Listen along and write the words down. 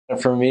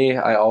For me,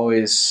 I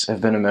always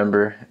have been a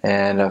member,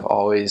 and I've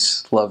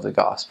always loved the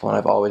gospel, and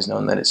I've always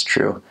known that it's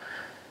true.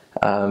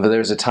 But there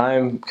was a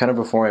time kind of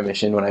before my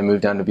mission when I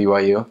moved down to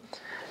BYU,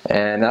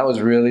 and that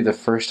was really the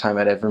first time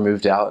I'd ever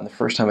moved out, and the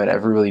first time I'd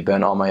ever really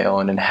been on my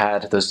own and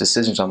had those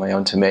decisions on my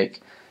own to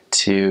make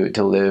to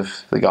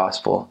live the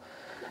gospel.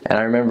 And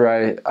I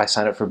remember I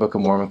signed up for a Book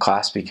of Mormon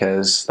class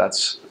because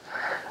that's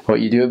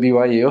what you do at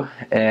BYU,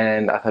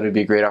 and I thought it would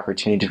be a great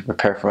opportunity to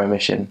prepare for my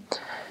mission.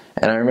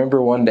 And I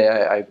remember one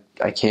day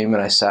I came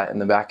and I sat in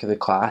the back of the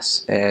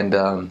class, and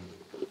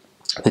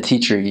the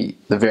teacher,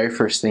 the very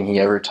first thing he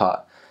ever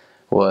taught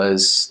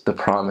was the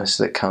promise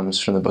that comes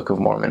from the Book of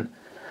Mormon.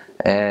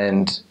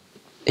 And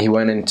he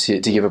went in to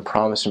give a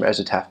promise from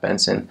Ezra Taft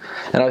Benson.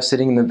 And I was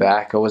sitting in the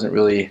back. I wasn't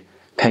really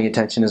paying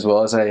attention as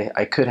well as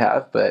I could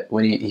have, but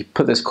when he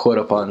put this quote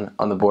up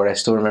on the board, I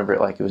still remember it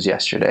like it was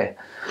yesterday.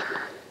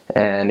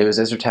 And it was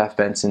Ezra Taft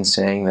Benson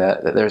saying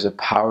that there's a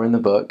power in the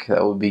book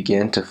that will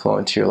begin to flow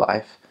into your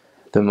life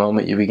the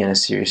moment you begin a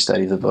serious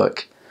study of the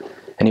book.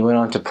 And he went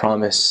on to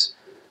promise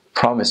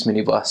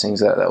many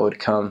blessings that would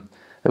come,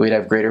 that we'd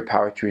have greater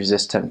power to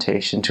resist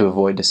temptation, to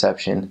avoid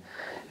deception.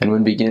 And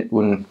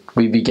when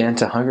we began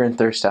to hunger and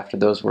thirst after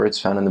those words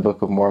found in the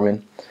Book of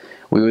Mormon,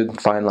 we would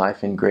find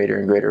life in greater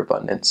and greater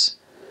abundance.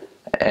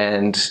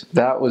 And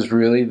that was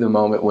really the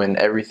moment when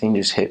everything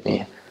just hit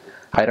me.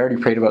 I'd already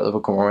prayed about the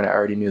Book of Mormon. I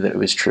already knew that it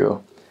was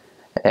true.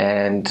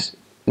 And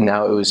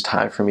now it was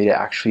time for me to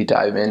actually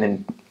dive in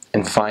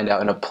and find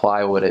out and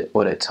apply what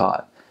it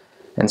taught.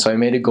 And so I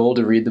made a goal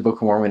to read the Book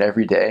of Mormon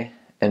every day,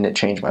 and it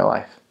changed my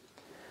life.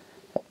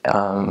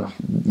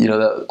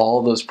 All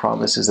of those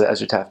promises that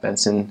Ezra Taft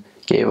Benson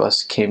gave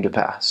us came to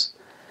pass.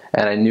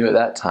 And I knew at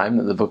that time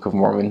that the Book of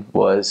Mormon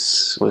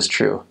was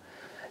true,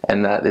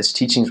 and that its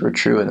teachings were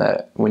true, and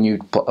that when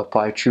you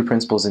apply true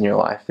principles in your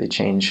life, they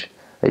change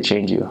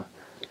you.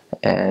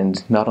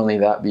 And not only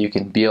that, but you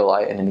can be a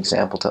light and an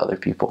example to other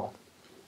people.